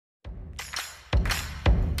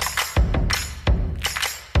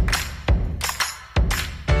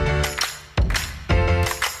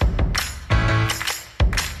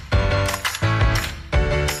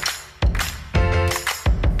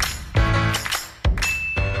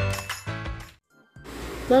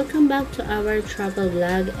Welcome back to our travel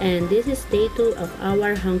vlog, and this is day 2 of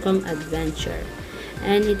our Hong Kong adventure.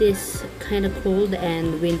 And it is kind of cold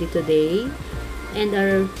and windy today. And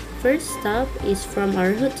our first stop is from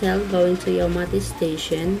our hotel going to Yomati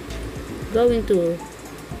Station, going to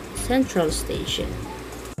Central Station.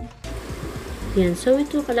 Yan, so we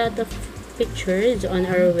took a lot of pictures on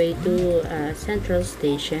our way to Central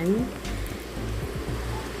Station.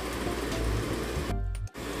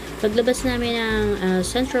 Paglabas namin ng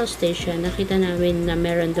Central Station, nakita namin na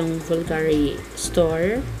meron dong Bulgari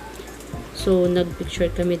store. So,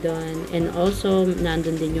 nagpicture kami doon. And also,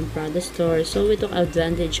 nandun din yung Prada store. So, we took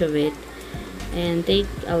advantage of it and take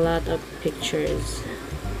a lot of pictures.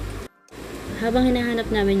 Habang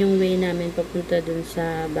hinahanap namin yung way namin papunta dun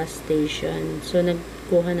sa bus station, so,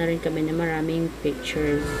 nagkuha na rin kami ng maraming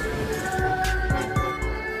pictures.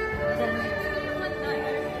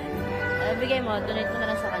 Bigay mo, donate mo na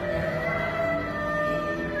lang sa kanya.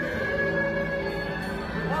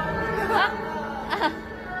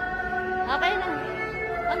 Okay lang.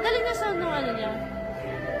 Ang galing na sa ano niya.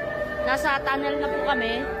 Nasa tunnel na po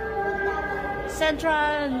kami.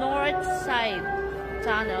 Central North Side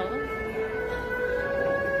Tunnel.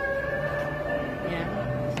 Yan.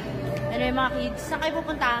 Ano yung mga kids? Saan kayo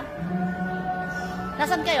pupunta?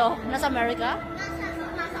 Nasaan kayo? Nasa America?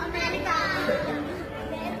 Nasa America!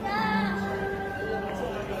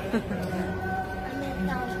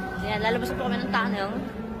 Yan, lalabas po kami ng tunnel.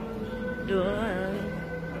 Doon.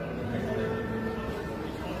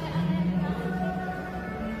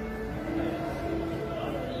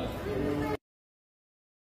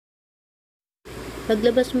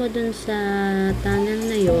 Paglabas mo dun sa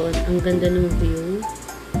tunnel na yon, ang ganda ng view.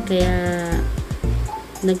 Kaya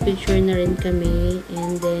nagpicture na rin kami,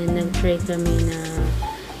 and then nag-try kami na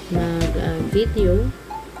mag-video.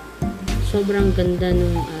 Sobrang ganda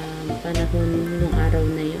nung panahon nung araw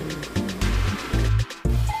na yun.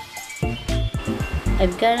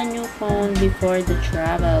 I've got a new phone before the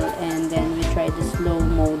travel, and then we tried the slow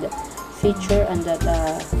mode feature on that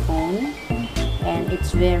phone, and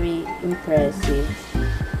it's very impressive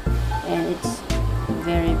and it's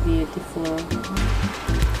very beautiful.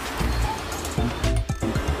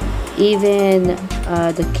 Even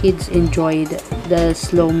the kids enjoyed the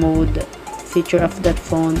slow mode feature of that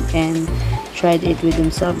phone and tried it with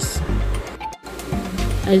themselves.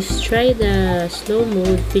 I've tried the slow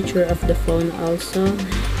mode feature of the phone also,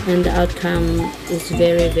 and the outcome is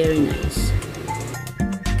very nice.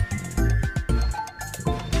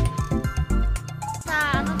 Sa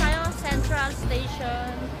ano tayo? Central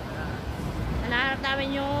Station. Hanahanap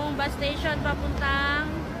namin yung bus station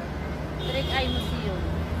papuntang Peak Museum.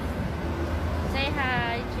 Say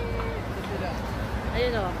hi!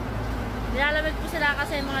 Ayun o. Nilalamig po sila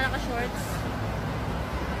kasi mga naka-shorts.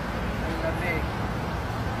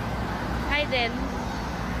 Hi then.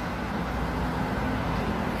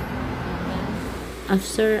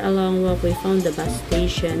 After a long walk, we found the bus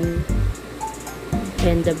station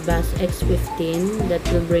and the bus X15 that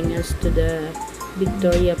will bring us to the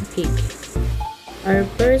Victoria Peak. Our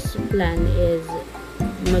first plan is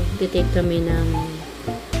magte-take kami ng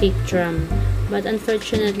Peak tram, but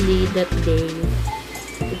unfortunately that day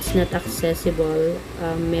it's not accessible.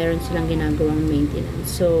 Meron silang ginagawang maintenance,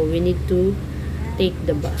 so we need to take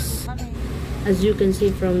the bus. As you can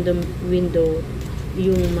see from the window,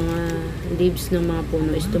 yung mga leaves ng mga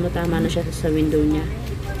puno is tumatama na siya sa window niya,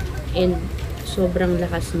 and sobrang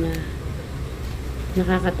lakas niya.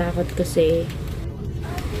 Nakakatakot kasi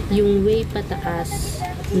yung way pataas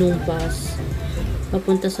nung bus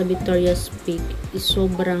papunta sa Victoria's Peak is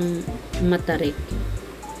sobrang matarik.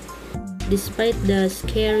 Despite the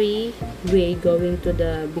scary way going to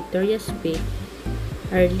the Victoria's Peak,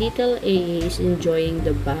 our little AA is enjoying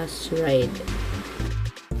the bus ride.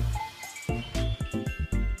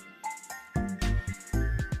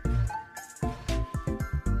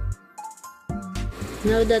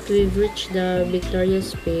 Now that we've reached the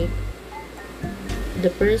Victoria's Peak,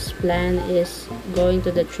 the first plan is going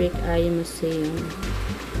to the Trick Eye Museum.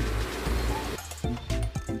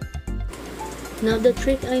 Now the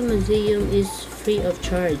Trick Eye Museum is free of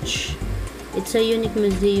charge. It's a unique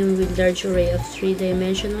museum with large array of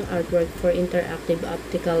three-dimensional artwork for interactive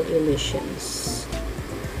optical illusions.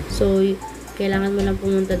 So, kailangan mo lang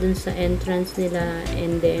pumunta dun sa entrance nila,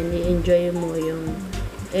 and then i-enjoy mo yung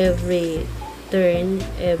every turn,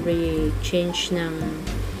 every change ng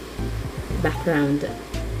background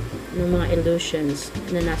ng mga illusions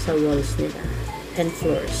na nasa walls nila and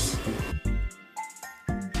floors.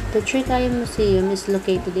 The Trick Eye Museum is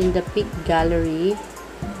located in the Peak Gallery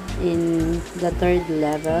in the 3rd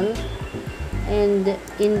level, And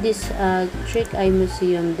in this Trick Eye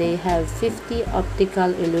Museum, they have 50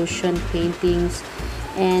 optical illusion paintings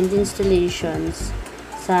and installations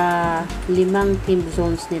sa 5 theme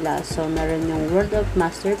zones nila. So, naroon yung World of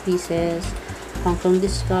Masterpieces, Hong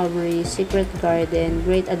Kong.Discovery, Secret Garden,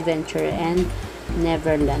 Great Adventure, and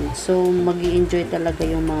Neverland. So, mag-i-enjoy talaga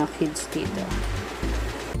yung mga kids dito.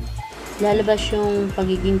 Lalabas yung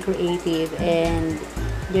pagiging creative and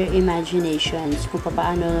their imaginations kung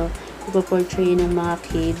paano ipoportray ng mga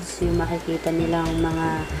kids yung makikita nilang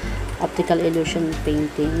mga optical illusion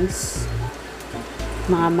paintings,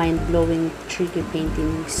 mga mind-blowing 3D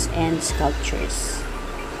paintings and sculptures.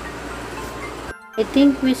 I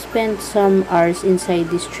think we spent some hours inside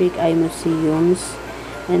these Trick Eye museums,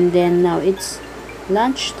 and then now it's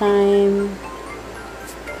lunchtime.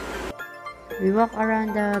 We walk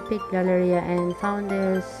around the Peak Galleria and found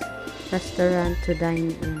this restaurant to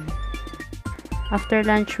dine in. After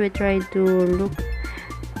lunch, we tried to look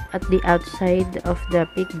at the outside of the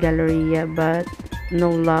Peak Galleria, but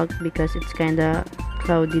no luck because it's kinda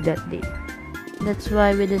cloudy that day. That's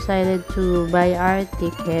why we decided to buy our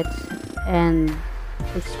tickets and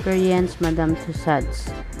experience Madame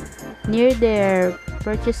Tussauds. Near their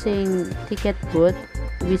purchasing ticket booth,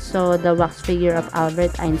 we saw the wax figure of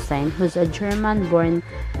Albert Einstein, who's a German-born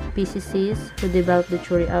physicist who developed the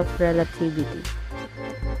theory of relativity,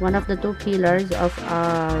 one of the 2 pillars of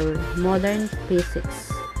our modern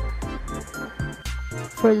physics.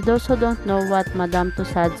 For those who don't know what Madame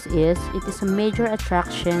Tussauds is, it is a major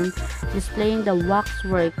attraction displaying the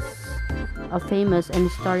waxworks of famous and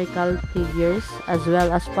historical figures, as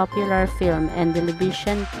well as popular film and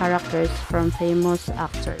television characters from famous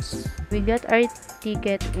actors. We got our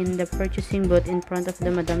ticket in the purchasing booth in front of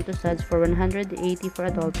the Madame Tussauds for 180 for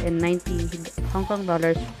adults and 90 Hong Kong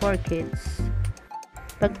dollars for kids.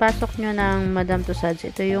 Pagpasok nyo ng Madame Tussauds,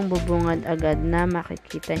 ito yung bubungad agad na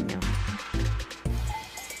makikita nyo.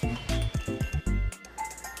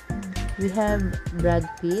 We have Brad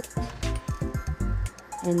Pitt,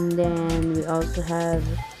 and then we also have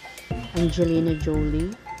Angelina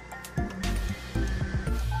Jolie,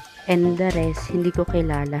 and the rest hindi ko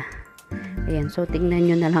kilala. Ayan, so tingnan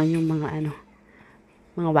nyo na lang yung mga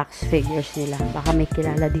mga wax figures nila, baka may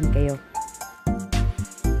kilala din kayo.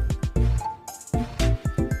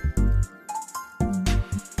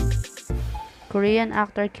 Korean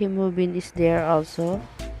actor Kim Woo-bin is there also,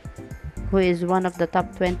 who is one of the top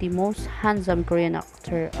 20 most handsome Korean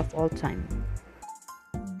actor of all time.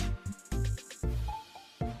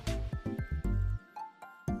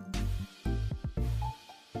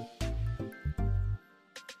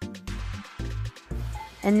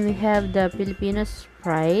 And we have the Filipinos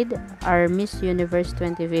pride, our Miss Universe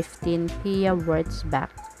 2015, Pia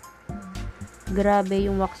Wurtzbach. Grabe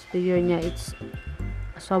yung wax figure niya, it's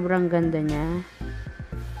sobrang ganda niya.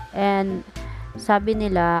 And sabi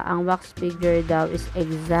nila, ang wax figure daw is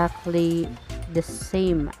exactly the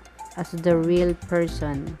same as the real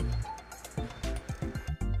person.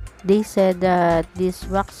 They said that these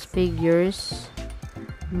wax figures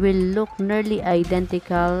will look nearly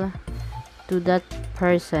identical to that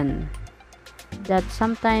person, that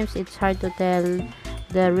sometimes it's hard to tell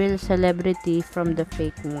the real celebrity from the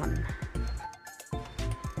fake one.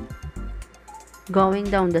 Going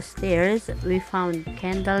down the stairs, we found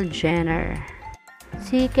Kendall Jenner.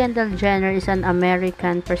 Si Kendall Jenner is an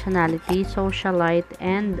American personality, socialite,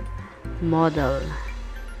 and model.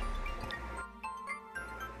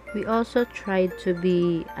 We also tried to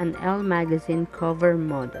be an Elle magazine cover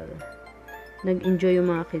model. Nag-enjoy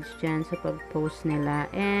yung mga kids dyan sa pag-post nila,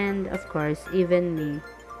 and of course, even me.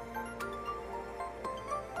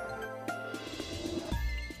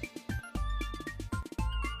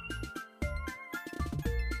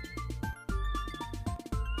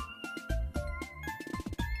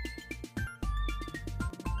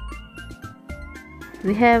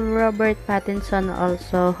 We have Robert Pattinson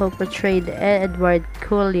also, who portrayed Edward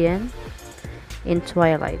Cullen in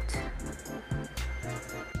Twilight.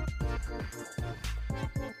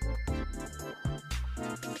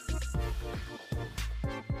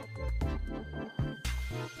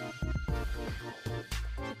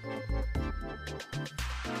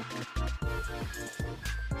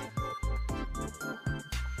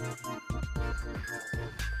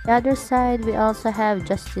 The other side, we also have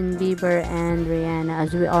Justin Bieber and Rihanna.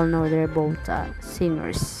 As we all know, they're both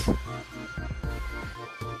singers.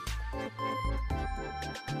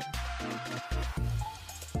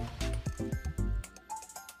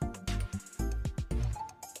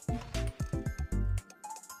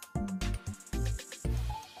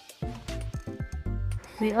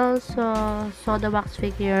 We also saw the wax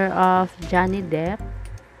figure of Johnny Depp,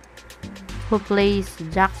 who plays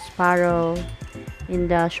Jack Sparrow in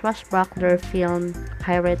the swashbuckler film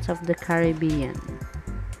Pirates of the Caribbean.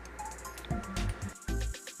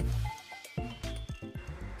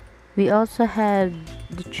 We also had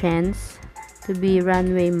the chance to be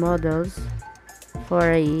runway models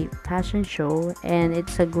for a fashion show, and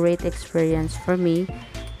it's a great experience for me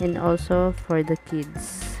and also for the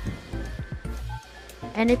kids.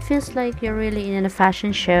 And it feels like you're really in a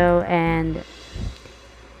fashion show and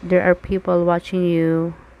there are people watching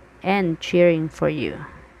you and cheering for you.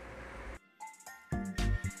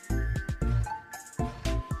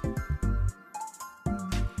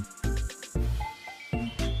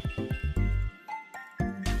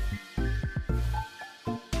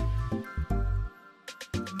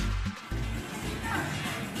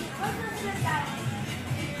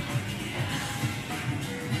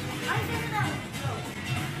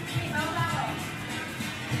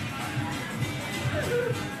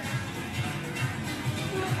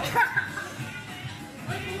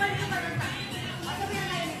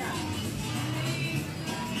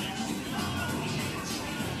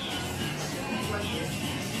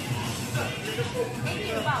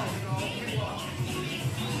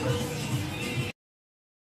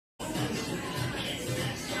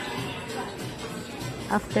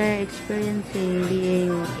 After experiencing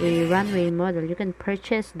being a runway model, you can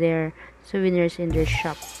purchase their souvenirs in their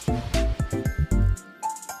shop.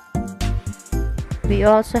 We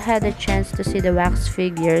also had a chance to see the wax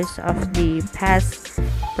figures of the past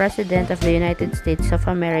President of the United States of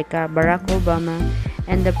America, Barack Obama,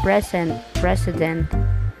 and the present President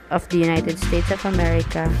of the United States of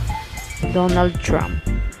America, Donald Trump.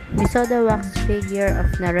 We saw the wax figure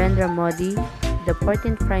of Narendra Modi, the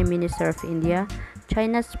 14th Prime Minister of India,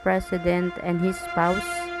 China's President and his spouse,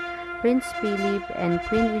 Prince Philip and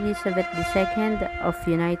Queen Elizabeth II of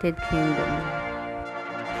United Kingdom.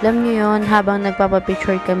 Alam nyo yun, habang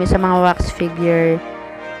nagpapapicture kami sa mga wax figure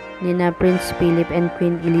ni na Prince Philip and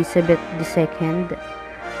Queen Elizabeth II,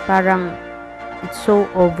 parang it's so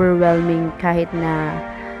overwhelming kahit na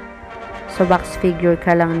sa wax figure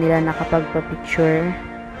ka lang nila nakapagpapicture.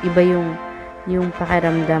 Iba yung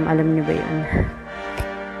pakiramdam, alam nyo ba yun?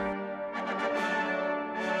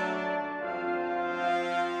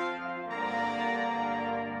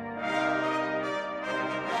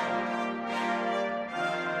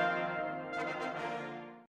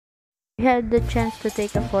 We had the chance to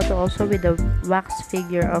take a photo also with the wax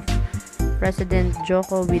figure of President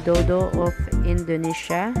Joko Widodo of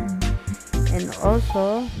Indonesia and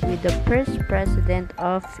also with the first president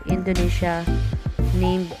of Indonesia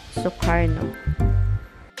named Sukarno.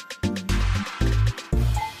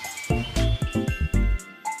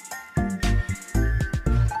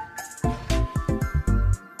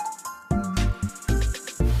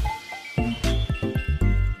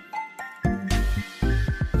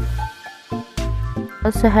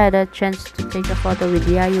 Also had a chance to take a photo with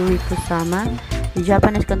Yayoi Kusama, the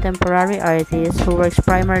Japanese contemporary artist who works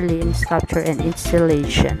primarily in sculpture and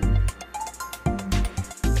installation.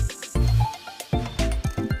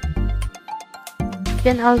 You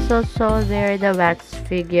can also saw there the wax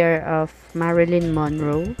figure of Marilyn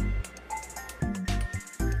Monroe.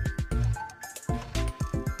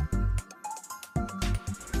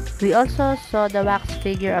 We also saw the wax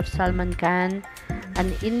figure of Salman Khan,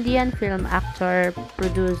 an Indian film actor,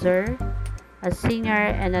 producer, a singer,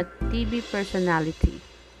 and a TV personality.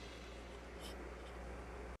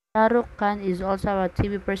 Shah Rukh Khan is also a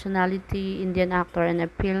TV personality, Indian actor, and a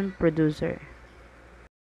film producer.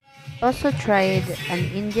 Also tried an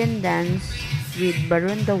Indian dance with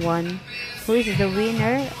Barun Dhawan, who is the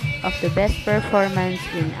winner of the best performance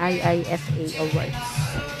in IIFA Awards.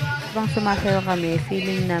 Habang sumasayaw kami,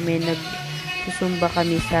 feeling namin nagsusumba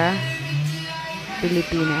kami sa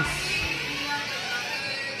Pilipinas.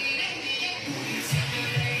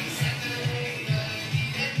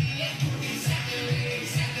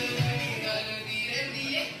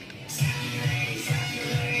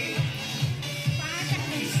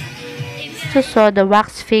 Also saw the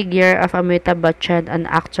wax figure of Amitabh Bachchan, an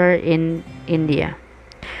actor in India.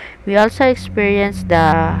 We also experienced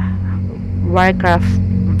the Warcraft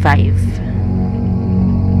vibe.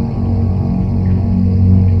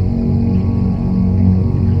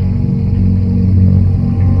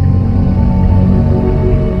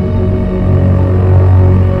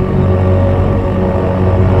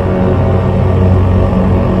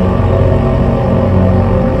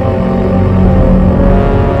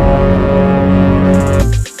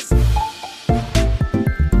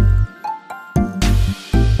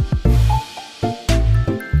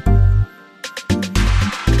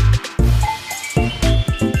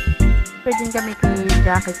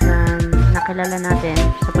 bakit nakilala natin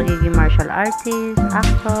sa pagiging martial artist,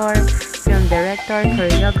 actor, film director,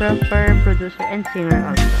 choreographer, producer, and singer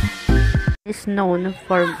also. He is known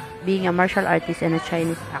for being a martial artist and a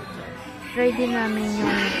Chinese actor. Try din namin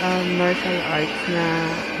yung martial arts na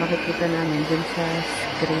makikita namin dun sa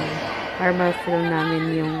screen para ma-film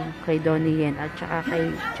namin yung kay Donnie Yen at saka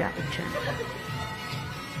kay Jackie Chan.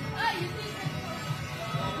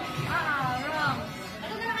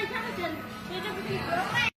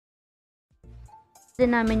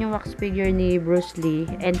 Din namin yung wax figure ni Bruce Lee,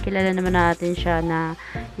 and kilala naman natin siya na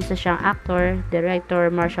isa siyang actor, director,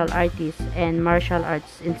 martial artist, and martial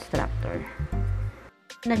arts instructor.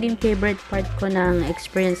 Naging favorite part ko ng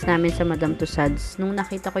experience namin sa Madame Tussauds nung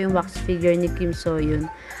nakita ko yung wax figure ni Kim So-yoon.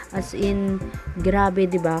 As in, grabe,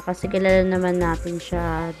 diba? Kasi kilala naman natin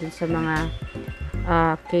siya dun sa mga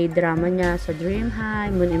K-drama niya sa Dream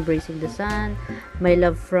High, Moon Embracing the Sun, My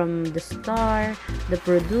Love from the Star, The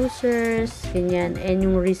Producers, ganyan. And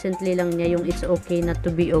yung recently lang niya, yung It's Okay Not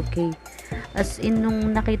to Be Okay. As in,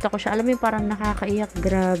 nung nakita ko siya, alam mo yung parang nakakaiyak,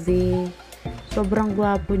 grabe. Sobrang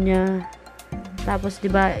gwapo niya. Tapos,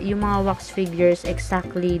 diba, yung mga wax figures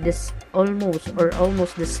exactly this almost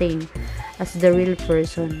the same as the real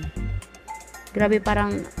person. Grabe,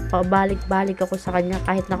 parang pabalik-balik ako sa kanya.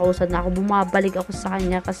 Kahit nakausad na ako, bumabalik ako sa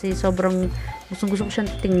kanya kasi sobrang gusto ko siyang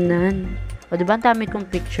tingnan. O, diba, ang dami kong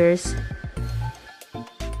pictures.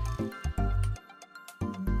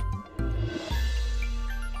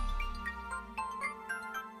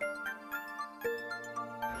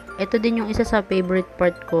 Ito din yung isa sa favorite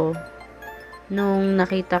part ko nung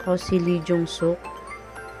nakita ko si Lee Jong-suk.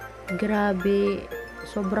 Grabe,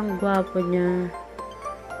 sobrang gwapo niya.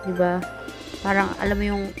 Diba? Parang, alam mo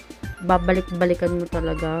yung babalik-balikan mo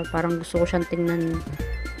talaga. Parang gusto ko siyang tingnan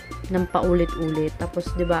ng paulit-ulit.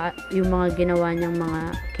 Tapos, diba, yung mga ginawa niyang mga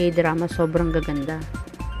K-drama, sobrang gaganda.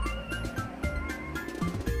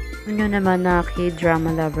 Ano naman na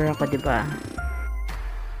K-drama lover ako, diba?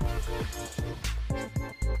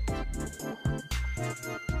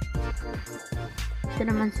 Ito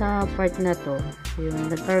naman sa part na to, yung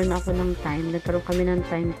nagkaroon kami ng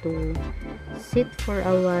time to sit for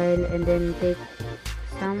a while and then take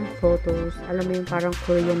some photos. Alam mo yung parang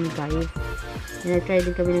Korean vibe. And I tried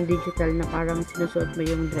din kami ng digital na parang sinusuot mo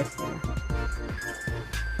yung dress nila.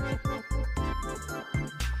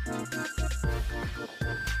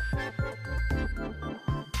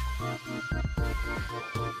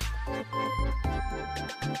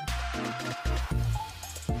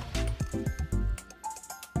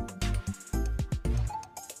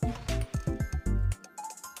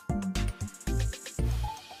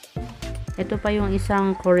 Ito pa yung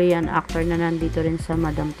isang Korean actor na nandito rin sa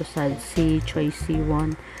Madame Tussauds, si Choi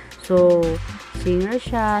Si-won. So, singer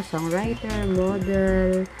siya, songwriter,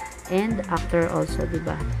 model, and actor also,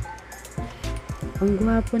 diba? Ang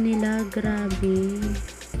gwapo nila, grabe.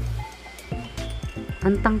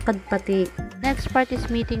 Ang tangkad pati. Next part is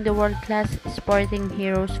meeting the world-class sporting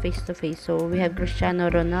heroes face-to-face. So, we have Cristiano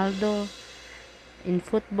Ronaldo in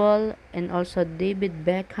football and also David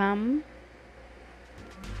Beckham.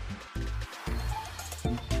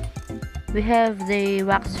 We have the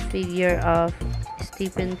wax figure of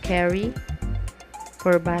Stephen Curry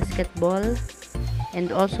for basketball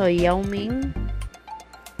and also Yao Ming.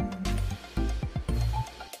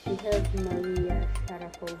 We have Maria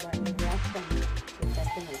Sharapova in Russian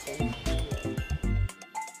professional tennis player.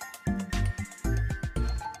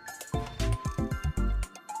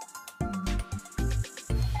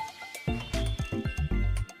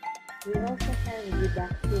 We also have the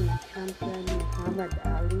boxing champion Muhammad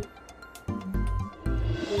Ali.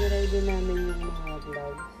 Tinry din namin yung mga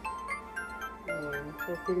gloves. Ayan.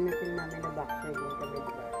 So, feel namin na boxer din kami,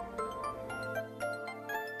 diba?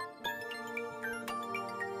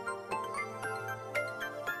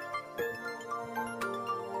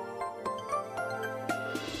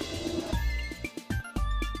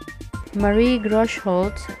 Marie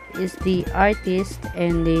Groschholz is the artist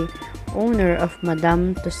and the owner of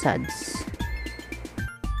Madame Tussauds.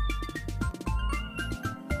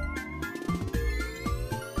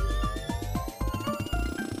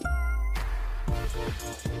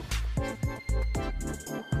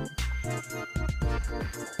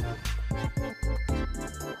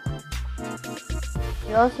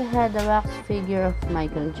 We also had a wax figure of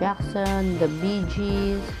Michael Jackson, the Bee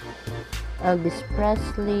Gees, Elvis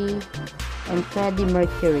Presley, and Freddie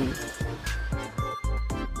Mercury.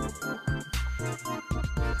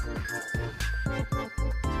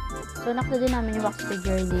 So, nakita din namin yung wax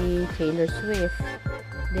figure ni Taylor Swift.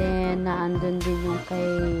 Then, naandun din yung kay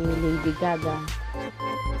Lady Gaga.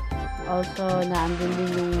 Also, naandun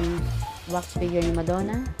din yung wax figure ni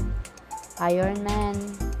Madonna, Iron Man,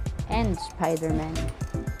 and Spider-Man.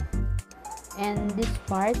 And this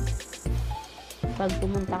part, pag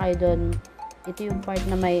pumunta kayo doon, ito yung part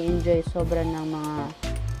na may enjoy sobra ng mga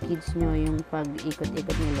kids nyo, yung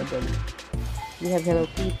pag-ikot-ikot nila doon. We have Hello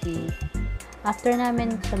Kitty. After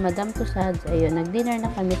namin sa Madame Tussauds, ayun, nag-dinner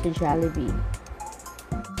na kami sa Jollibee.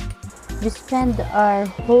 We spend our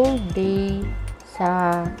whole day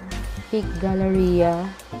sa Peak Galleria.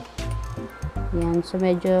 Yan, so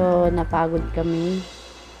medyo napagod kami.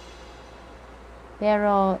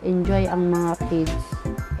 Pero enjoy ang mga kids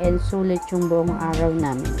and sulit yung buong araw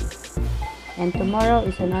namin. And tomorrow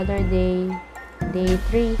is another day, day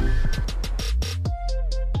 3.